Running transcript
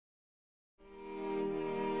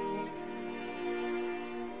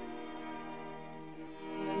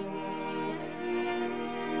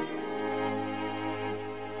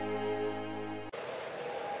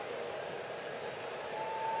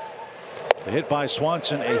The hit by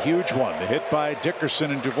Swanson, a huge one. The hit by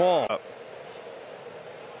Dickerson and Duvall.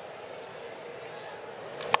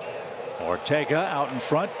 Ortega out in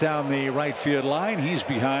front down the right field line. He's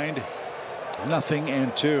behind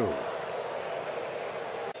 0-2.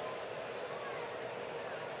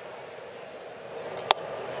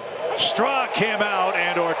 Struck him out,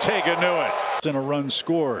 and Ortega knew it. And a run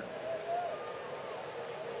scored.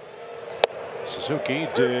 Suzuki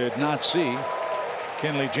did not see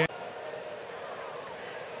Kenley Jansen.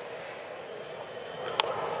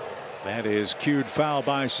 That is cued foul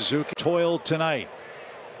by Suzuki. Toiled tonight.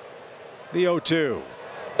 The 0-2.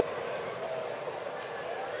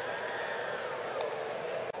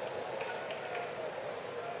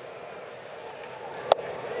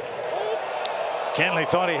 Kenley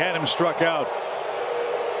thought he had him struck out.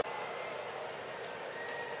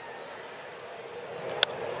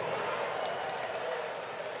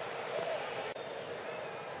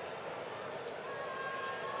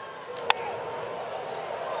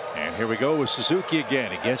 And here we go with Suzuki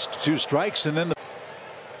again. He gets 2 strikes and then the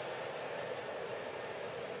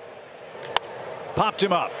popped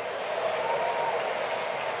him up.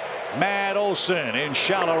 Matt Olson in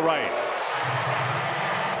shallow right.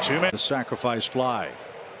 2 minutes. The sacrifice fly.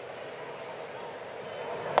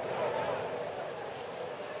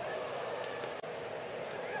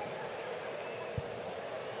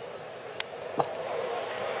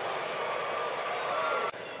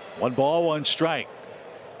 One ball, 1 strike.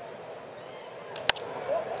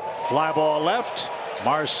 Fly ball left.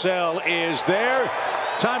 Marcel is there.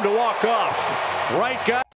 Time to walk off. Right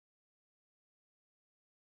guy.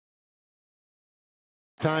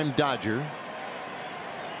 Time Dodger.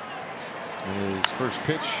 And his first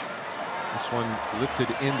pitch. This one lifted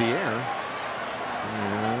in the air.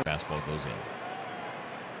 And fastball goes in.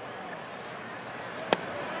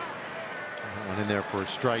 That one in there for a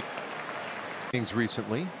strike. Things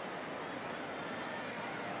recently.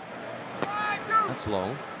 That's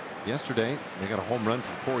low. Yesterday, they got a home run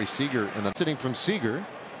from Corey Seager, and then sitting from Seager.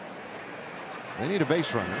 They need a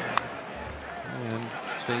base runner. And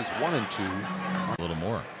stays 1-2. A little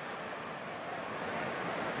more.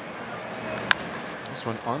 This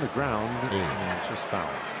one on the ground and just foul.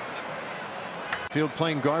 Field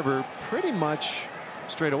playing Garver pretty much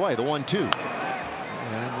straight away. The 1-2.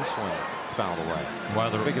 And this one fouled away.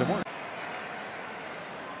 While they're making it more.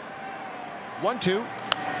 1-2.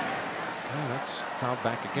 Yeah, that's fouled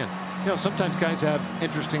back again. You know, sometimes guys have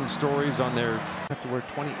interesting stories on their have to wear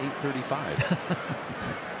 28-35.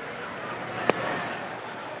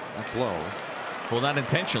 That's low. Well, not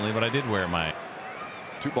intentionally, but I did wear my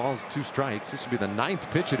 2 balls, 2 strikes. This would be the 9th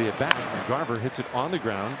pitch of the at bat. Garver hits it on the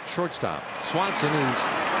ground. Shortstop. Swanson is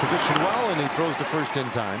positioned well, and he throws to first in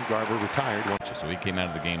time. Garver retired. So he came out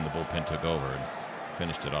of the game. The bullpen took over and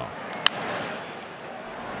finished it off.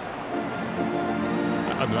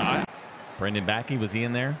 Brendan Backey, was he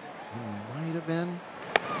in there? He might have been.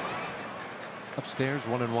 Upstairs,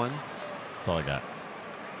 1-1. That's all I got.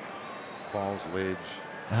 Falls, Lidge.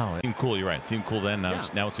 Oh, it seemed cool. You're right. It seemed cool then. Now, Yeah.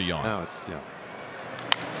 now it's a yawn. Now it's, yeah.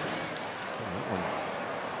 Oh, that one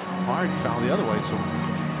hard foul the other way. So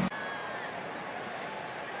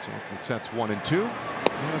Jansen sets 1-2.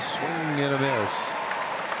 And a swing and a miss.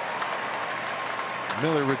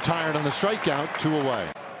 Miller retired on the strikeout. 2 away.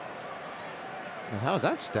 And how does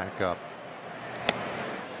that stack up?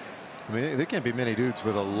 I mean, there can't be many dudes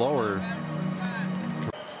with a lower.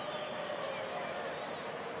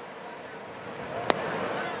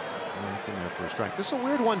 It's in there for a strike. This is a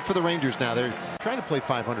weird one for the Rangers now. They're trying to play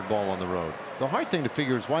 500 ball on the road. The hard thing to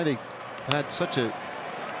figure is why they had such a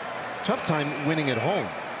tough time winning at home.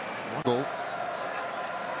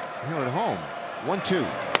 Here at home. 1-2.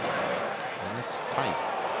 And that's tight.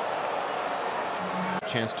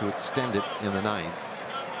 Chance to extend it in the 9th.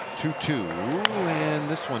 2-2, and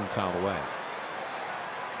this one fouled away.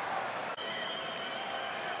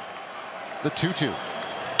 The 2-2.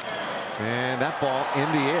 And that ball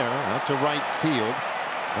in the air out to right field.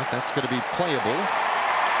 But that's going to be playable.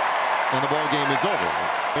 And the ball game is over.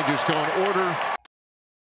 Rangers go in order.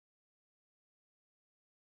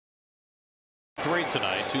 3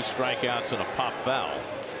 tonight, 2 strikeouts and a pop foul.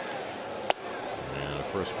 And the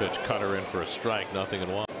first pitch cutter in for a strike,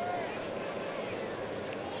 0-1.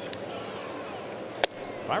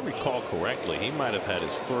 If I recall correctly, he might have had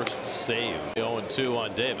his first save. 0-2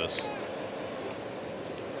 on Davis.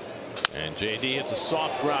 And JD, it's a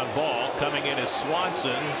soft ground ball. Coming in is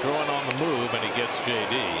Swanson, throwing on the move, and he gets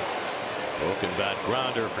JD. Broken bat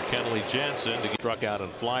grounder for Kenley Jansen to get struck out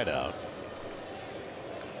and flied out.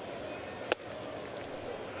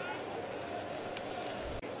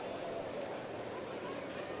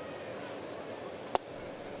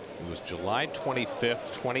 It was July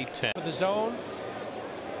 25th, 2010. For the zone.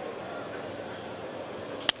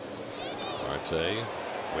 Marte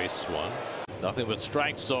wastes one. Nothing but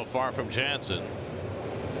strikes so far from Jansen.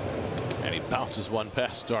 And he bounces one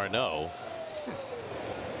past d'Arnaud.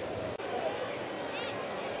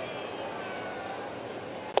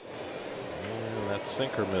 That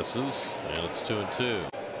sinker misses, and it's 2-2.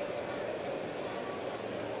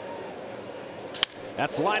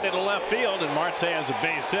 That's lined into left field, and Marte has a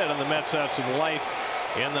base hit, and the Mets have some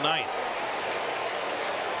life in the ninth.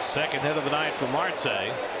 Second hit of the night for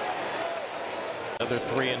Marte. Other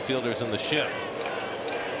three infielders in the shift.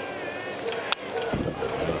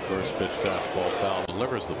 And the first pitch fastball foul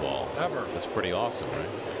delivers the ball. That's pretty awesome, right?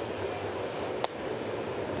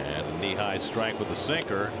 And a knee-high strike with the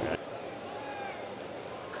sinker.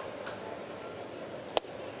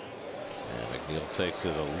 And McNeil takes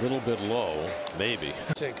it a little bit low, maybe.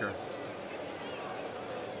 Sinker.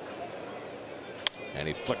 And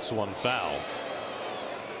he flicks one foul.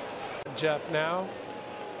 Jeff now.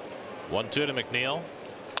 1-2 to McNeil.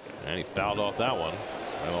 And he fouled off that one.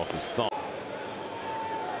 Right off his thumb.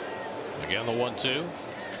 Again the 1-2.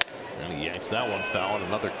 And he yanks that one foul, and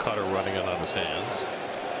another cutter running it on his hands.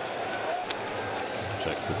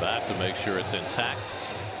 Checks the bat to make sure it's intact.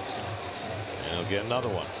 And he'll get another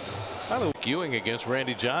one. By the way, Ewing against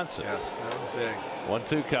Randy Johnson. Yes, that was big.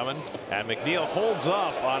 1-2 coming. And McNeil holds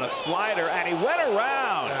up on a slider, and he went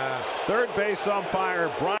around. Third base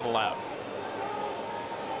umpire Brian out.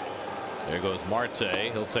 There goes Marte.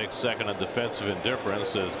 He'll take second on defensive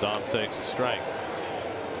indifference as Dom takes a strike.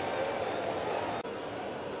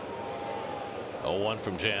 0-1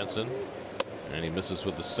 from Jansen, and he misses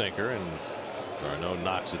with the sinker, and d'Arnaud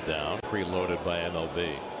knocks it down. Preloaded by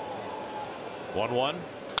MLB. 1-1,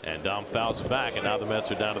 and Dom fouls it back, and now the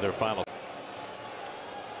Mets are down to their final.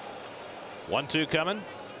 1-2 coming,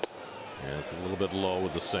 and it's a little bit low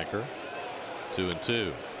with the sinker.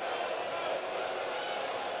 2-2.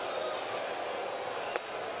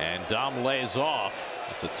 And Dom lays off.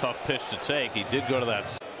 It's a tough pitch to take. He did go to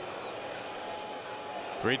that.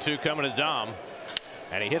 3-2 coming to Dom.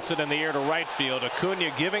 And he hits it in the air to right field.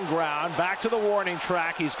 Acuna giving ground. Back to the warning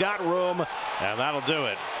track. He's got room. And that'll do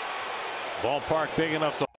it. Ballpark big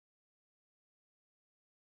enough to.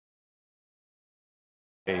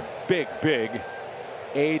 A big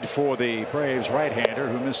aid for the Braves right-hander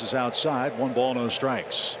who misses outside. 1 ball, no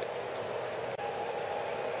strikes.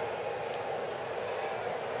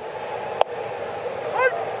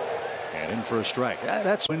 In for a strike.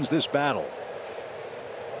 That wins this battle.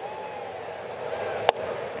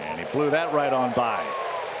 And he blew that right on by.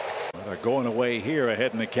 They're going away here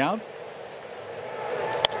ahead in the count.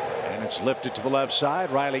 And it's lifted to the left side.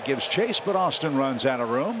 Riley gives chase, but Austin runs out of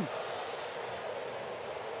room.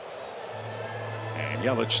 And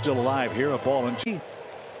Yelich still alive here. A ball and 2.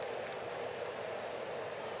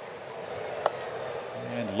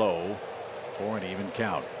 And low for an even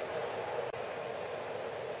count.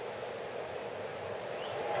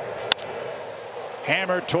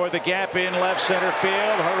 Hammered toward the gap in left center field.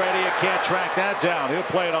 Heredia can't track that down. He'll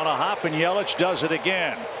play it on a hop, and Yelich does it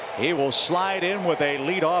again. He will slide in with a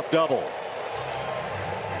leadoff double.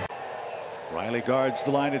 Riley guards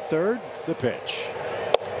the line at third. The pitch.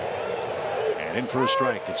 And in for a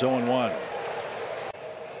strike. It's 0-1.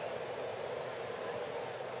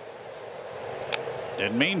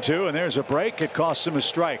 Didn't mean to, and there's a break. It costs him a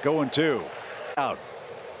strike. 0-2. Out.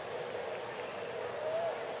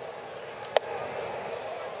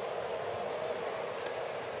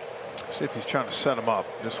 See if he's trying to set him up.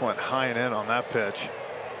 Just went high and in on that pitch.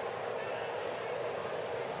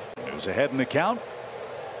 There's ahead in the count.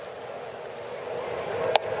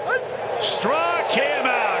 Struck him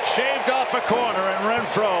out. Shaved off a corner, and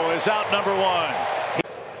Renfroe is out number 1.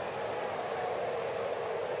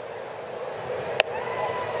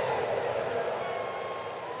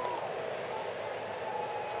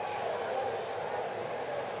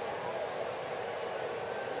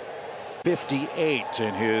 .58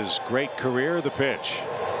 in his great career. The pitch.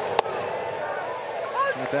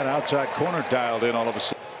 Get that outside corner dialed in all of a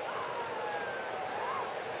sudden.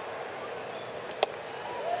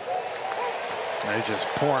 He's just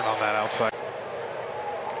pouring on that outside.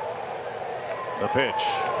 The pitch.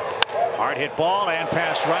 Hard hit ball and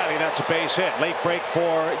past Riley. That's a base hit. Late break for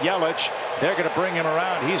Yelich. They're going to bring him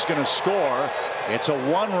around. He's going to score. It's a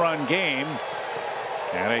 1-run game.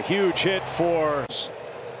 And a huge hit for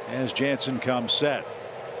as Jansen comes set.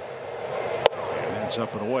 And that's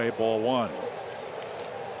up and away. Ball 1.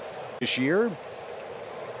 This year.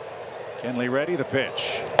 Kenley ready. The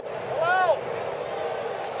pitch.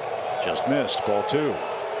 Just missed. Ball 2.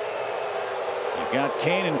 You've got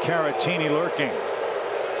Kane and Caratini lurking.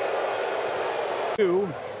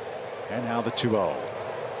 And now the 2-0.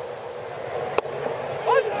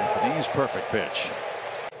 Anthony's perfect pitch.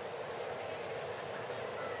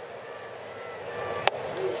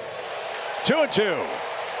 Two and two.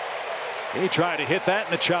 He tried to hit that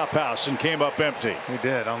in the chop house and came up empty. He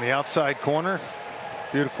did on the outside corner.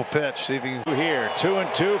 Beautiful pitch. See if he can... Here,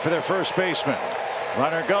 2-2 for their first baseman.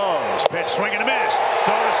 Runner goes. Pitch swing and a miss.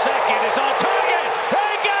 Throw to second is on target.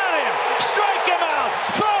 They got him. Strike him out.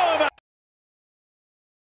 Throw him out.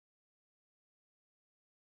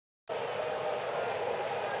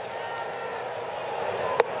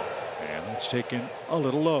 And that's taken a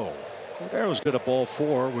little low. Cordero's got a ball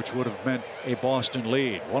 4, which would have meant a Boston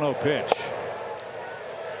lead. 1-0 pitch.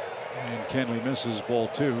 And Kenley misses ball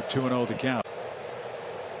 2. 2-0 the count.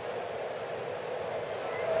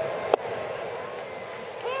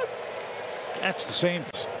 That's the same.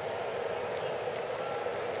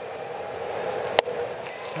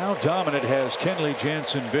 How dominant has Kenley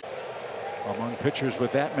Jansen been among pitchers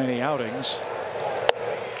with that many outings?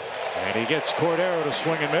 And he gets Cordero to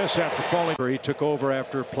swing and miss after falling. He took over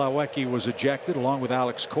after Plawecki was ejected along with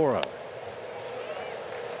Alex Cora.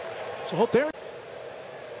 So hope there.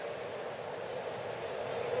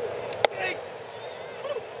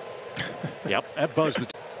 Yep, that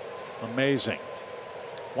buzzed. Amazing.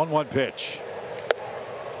 1-1 pitch.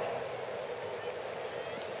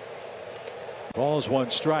 Ball's 1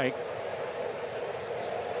 strike.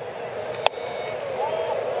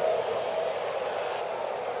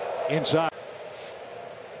 Inside.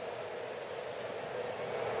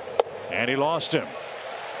 And he lost him.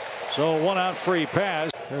 So 1 out free pass.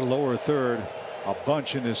 Their lower third a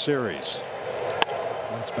bunch in this series.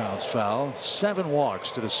 That's bounced foul. 7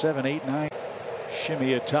 walks to the 7-8-9.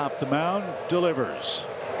 Shimmy atop the mound. Delivers.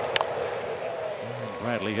 And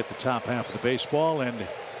Bradley hit the top half of the baseball and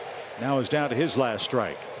now is down to his last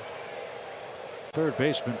strike. Third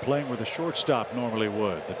baseman playing where the shortstop normally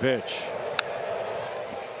would. The pitch.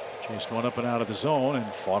 Chased one up and out of the zone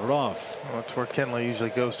and fought it off. Well, that's where Kenley usually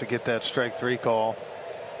goes to get that strike 3 call.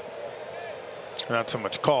 Not so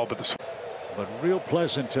much call, but the. But real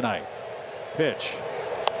pleasant tonight. Pitch.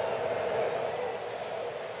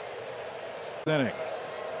 Inning.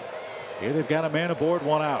 Here they've got a man aboard,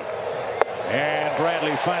 1 out. And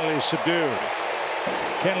Bradley finally subdued.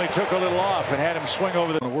 Kenley took a little off and had him swing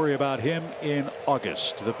over the. Worry about him in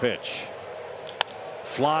August. The pitch.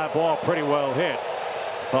 Fly ball pretty well hit.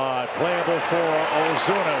 But playable for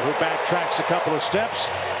Ozuna, who backtracks a couple of steps.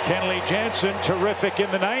 Kenley Jansen terrific in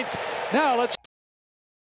the 9th. Now let's.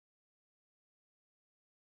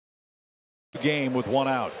 Game with 1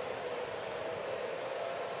 out.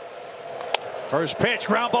 First pitch,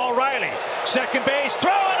 ground ball, Riley. Second base,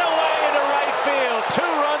 throw it away into right field. 2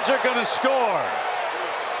 runs are going to score.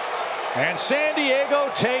 And San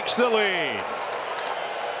Diego takes the lead.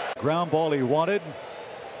 Ground ball he wanted.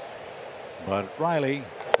 But Riley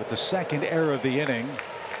with the second error of the inning.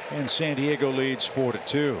 And San Diego leads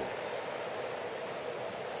 4-2.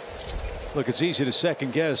 Look, it's easy to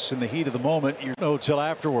second guess in the heat of the moment. You know till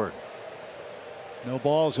afterward. No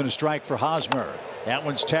balls and a strike for Hosmer. That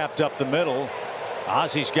one's tapped up the middle.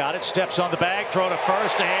 Ozzy's got it. Steps on the bag. Throw to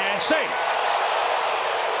first and safe.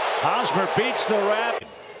 Hosmer beats the Rapid.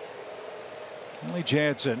 Kenley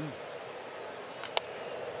Jansen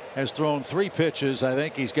has thrown 3 pitches. I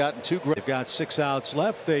think he's gotten 2. They've got 6 outs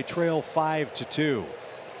left. They trail 5-2.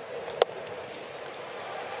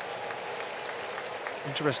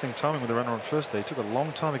 Interesting timing with the runner on first. They took a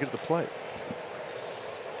long time to get to the plate.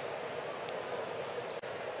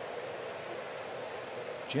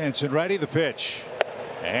 Jansen ready. The pitch.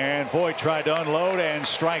 And Voit tried to unload and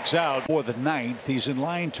strikes out for the 9th. He's in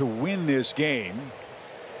line to win this game.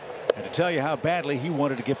 And to tell you how badly he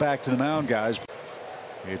wanted to get back to the mound, guys.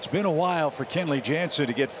 It's been a while for Kenley Jansen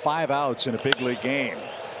to get 5 outs in a big league game.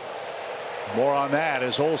 More on that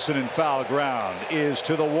as Olsen in foul ground is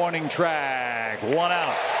to the warning track. 1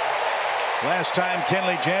 out. Last time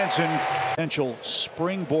Kenley Jansen. Potential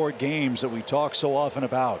springboard games that we talk so often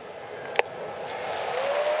about.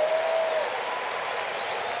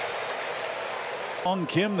 Long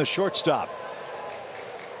Kim, the shortstop.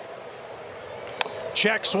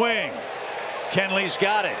 Check swing. Kenley's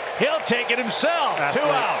got it. He'll take it himself. Athlete. 2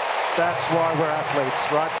 out. That's why we're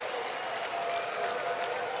athletes, right?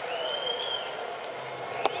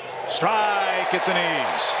 Strike at the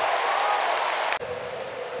knees.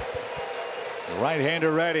 The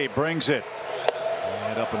right-hander ready, brings it.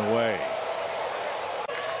 And up and away.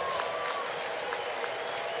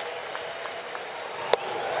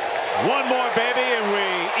 One more, baby, and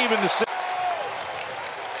we even the.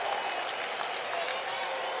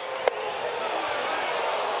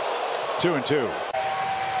 2-2.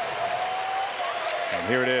 And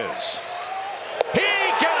here it is. He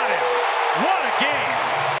got him. What a game.